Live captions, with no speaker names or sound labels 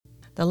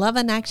The Love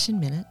in Action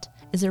Minute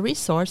is a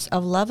resource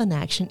of Love in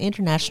Action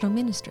International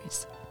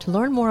Ministries. To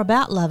learn more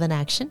about Love in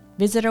Action,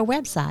 visit our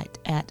website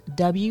at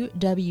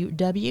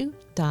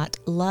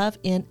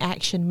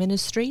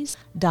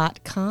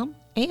www.loveinactionministries.com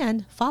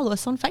and follow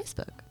us on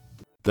Facebook.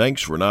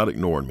 Thanks for not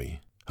ignoring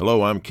me.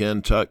 Hello, I'm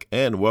Ken Tuck,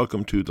 and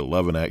welcome to the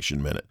Love in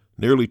Action Minute.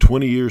 Nearly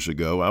 20 years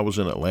ago, I was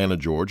in Atlanta,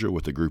 Georgia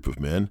with a group of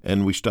men,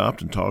 and we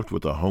stopped and talked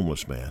with a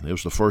homeless man. It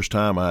was the first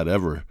time I had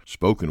ever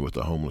spoken with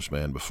a homeless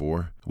man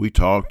before. We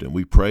talked and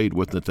we prayed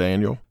with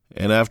Nathaniel,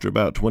 and after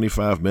about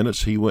 25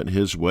 minutes, he went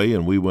his way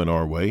and we went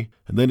our way.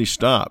 And then he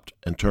stopped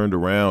and turned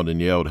around and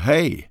yelled,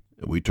 "Hey!"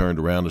 And we turned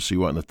around to see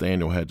what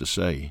Nathaniel had to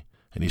say.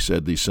 And he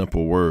said these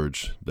simple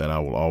words that I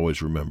will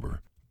always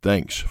remember: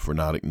 "Thanks for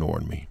not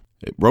ignoring me."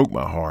 It broke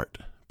my heart.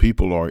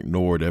 People are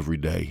ignored every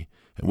day.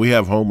 And we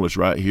have homeless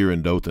right here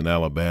in Dothan,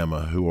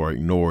 Alabama, who are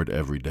ignored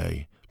every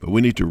day. But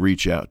we need to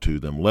reach out to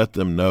them, let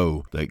them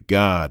know that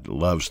God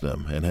loves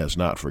them and has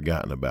not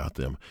forgotten about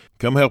them.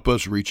 Come help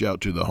us reach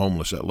out to the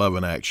homeless at Love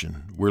in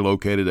Action. We're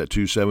located at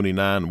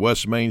 279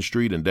 West Main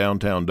Street in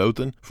downtown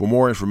Dothan. For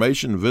more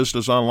information, visit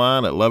us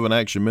online at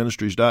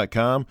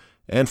loveinactionministries.com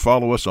and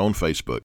follow us on Facebook.